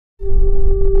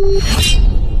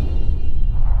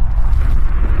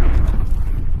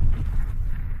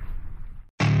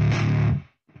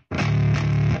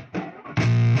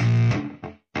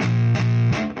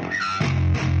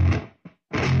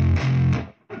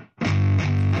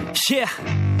Yeah,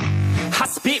 I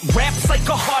spit raps like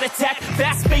a heart attack,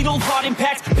 fast fatal heart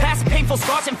impacts, past painful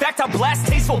scars. In fact, I blast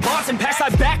tasteful bars and packs. I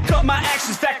back up my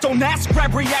actions, fact don't ask,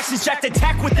 grab reactions, jacked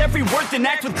attack with every word, then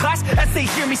act with class as they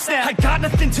hear me snap. I got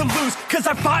nothing to lose, cause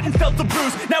I fought and felt the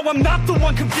bruise. Now I'm not the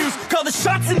one confused, call the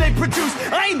shots and they produce.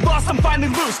 I ain't lost, I'm finally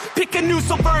loose, pick a new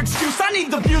silver excuse. I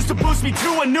need the views to boost me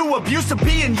to a new abuse of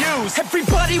being used.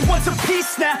 Everybody wants a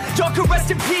piece now, y'all can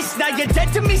rest in peace now. You're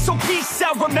dead to me, so peace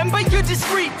out, remember you're just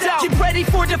freaked out. Get ready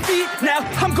for defeat now,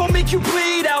 I'm gonna make you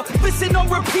bleed out. Listen on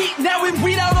repeat now and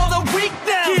weed out all the weak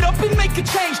now. Get up and make a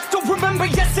change, don't remember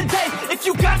yesterday. If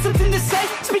you got something to say,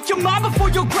 speak your mind before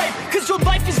your grave, cause your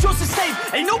life is yours to save.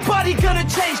 Ain't nobody gonna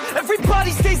change,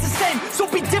 everybody stays the same. So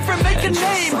be different, make a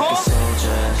name, like a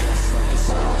soldier,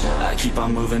 I keep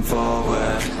on moving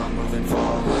forward,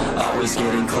 always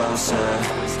getting closer.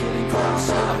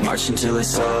 I'm marching till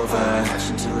it's over,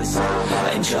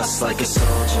 and just like a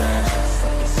soldier,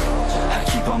 I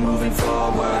keep on moving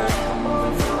forward,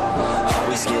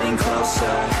 always getting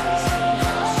closer.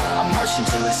 I'm marching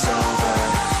till it's over,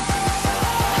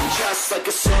 and just like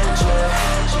a soldier,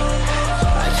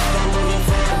 I keep on moving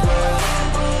forward,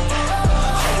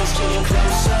 always getting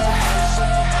closer.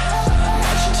 I'm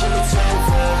marching till it's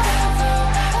over,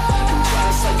 and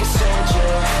just like a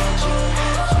soldier,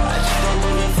 I keep on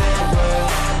moving forward,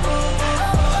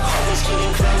 always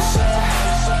getting closer.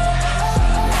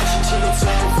 I'm marching till it's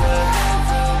over.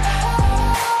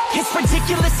 It's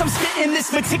ridiculous, I'm spitting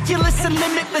this meticulous and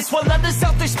limitless, while others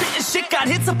out there spitting shit got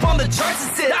hits up on the charts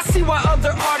and shit. I see why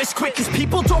other artists quit, cause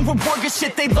people don't reward good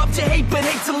shit. They love to hate but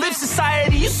hate to live.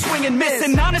 Society, you swing and miss,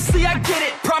 and honestly I get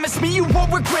it. Promise me you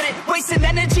won't regret it. Wasting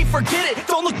energy, forget it.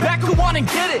 Don't look back, go on and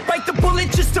get it. Bite the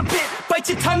bullet just a bit, bite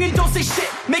your tongue and don't say shit.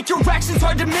 Make your actions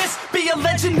hard to miss, be a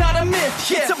legend not a myth.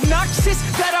 Yeah. It's obnoxious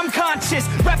that I'm conscious,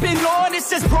 rapping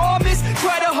honest as promise.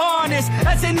 Try to harness,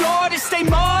 as an artist stay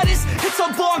modest. It's a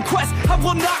long quest, I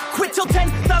will not quit till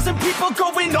 10,000 people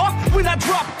going off when I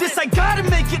drop this. I gotta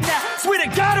make it now, swear to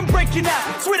God I'm breaking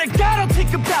out. Swear to God I'll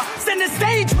take a bow, stand the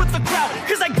stage with the crowd,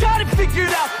 cause I got it figured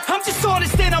out. I'm just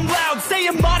honest and I'm loud,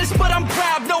 saying modest but I'm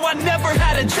proud. No, I never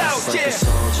had a doubt, like a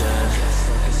soldier,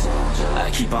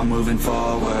 I keep on moving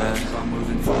forward,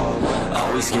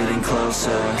 always getting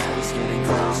closer.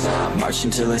 I'm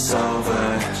marching till it's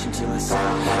over,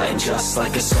 and just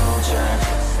like a soldier,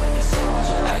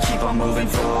 I keep on moving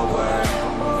forward,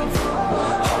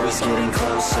 always getting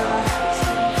closer.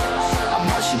 I'm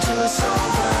marching till it's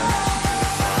over,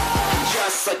 and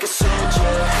just like a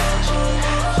soldier,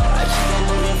 I keep on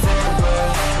moving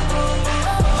forward,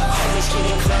 always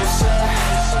getting closer.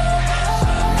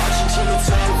 I'm marching till it's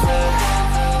over,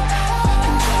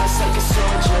 and just like a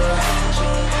soldier,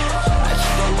 I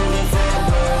keep on moving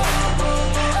forward,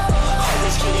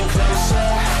 always getting closer.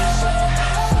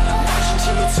 I'm marching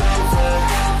till it's over,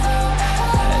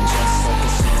 and just like a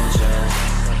soldier,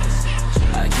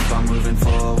 I keep on moving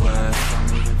forward,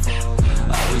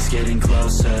 always getting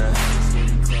closer.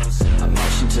 I'm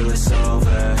marching till it's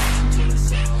over,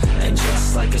 and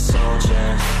just like a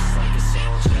soldier,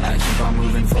 I keep on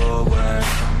moving forward,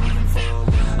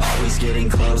 always getting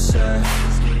closer.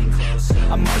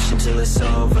 I'm marching till it's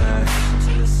over.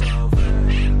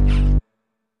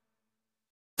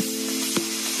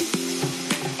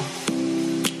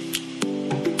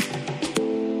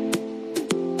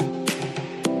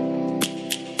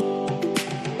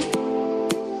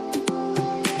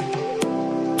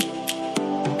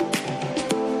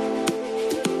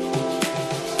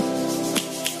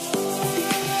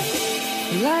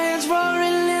 Lions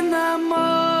roaring in the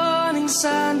morning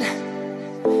sun,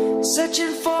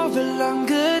 searching for a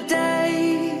longer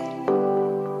day.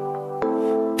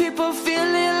 People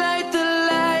feeling like the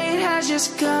light has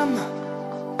just come.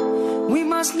 We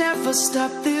must never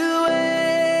stop the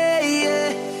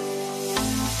way.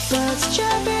 Birds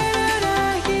jumping and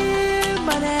I hear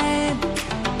my name,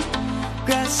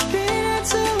 grasping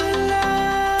into a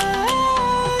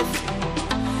life.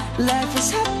 Life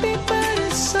is happy but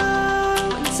it's so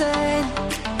insane.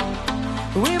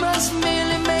 We must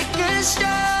merely make a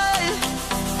start.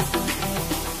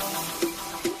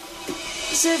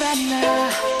 Savannah,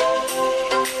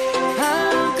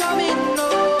 I'm coming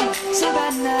home.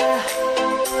 Savannah,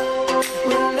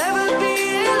 we'll never be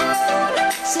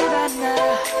alone. Savannah,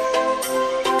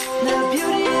 the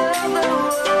beauty of the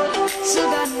world.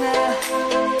 Savannah,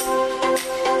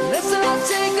 let's all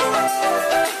take a walk.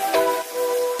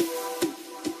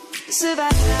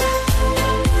 Savannah.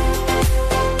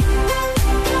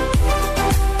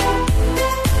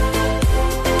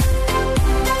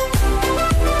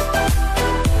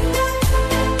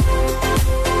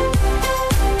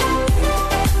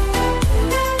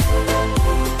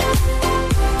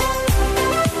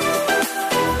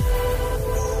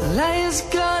 Light is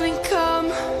gonna come.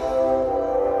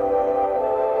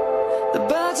 The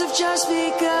birds have just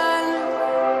begun.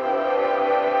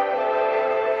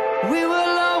 We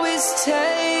will always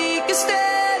take a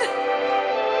stand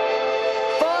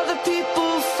for the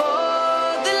people,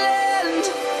 for the land.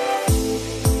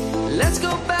 Let's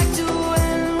go back to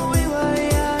when we were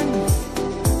young.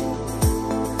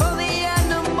 For the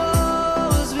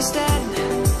animals we stand.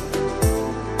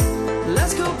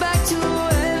 Let's go back to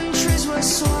when trees were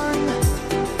swung.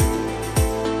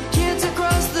 Kids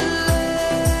across the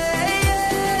land.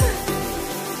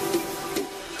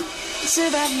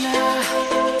 Savannah,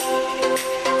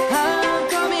 I'm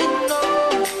coming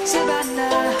home.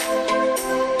 Savannah,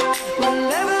 we'll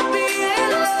never be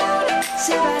alone.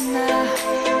 Savannah,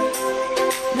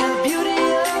 the beauty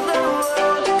of the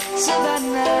world.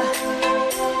 Savannah,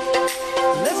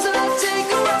 let's all take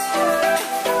a walk.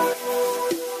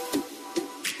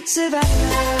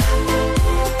 Savannah,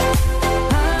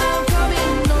 I'm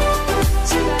coming home.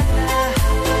 Savannah,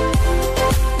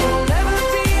 we'll never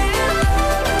be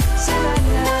alone.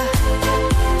 Savannah,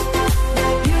 the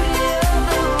beauty of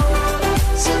the world.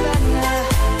 Savannah,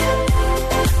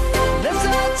 let's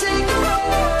all take a walk.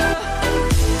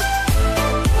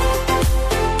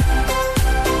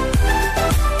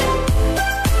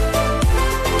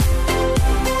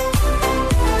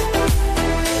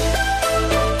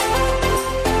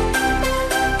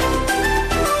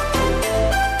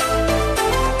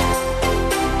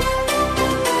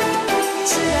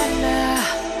 Savannah,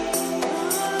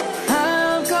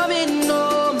 I'm coming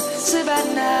home.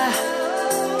 Savannah,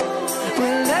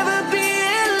 we'll never be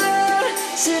alone.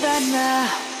 Savannah.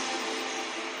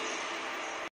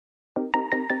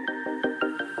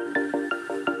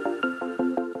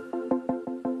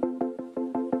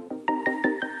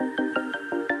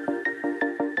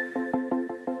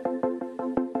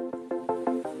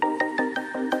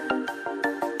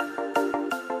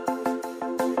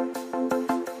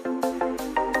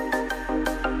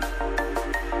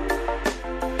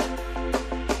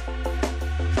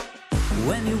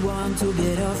 When you want to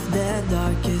get off the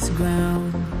darkest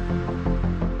ground,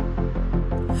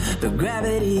 but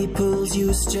gravity pulls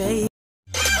you straight.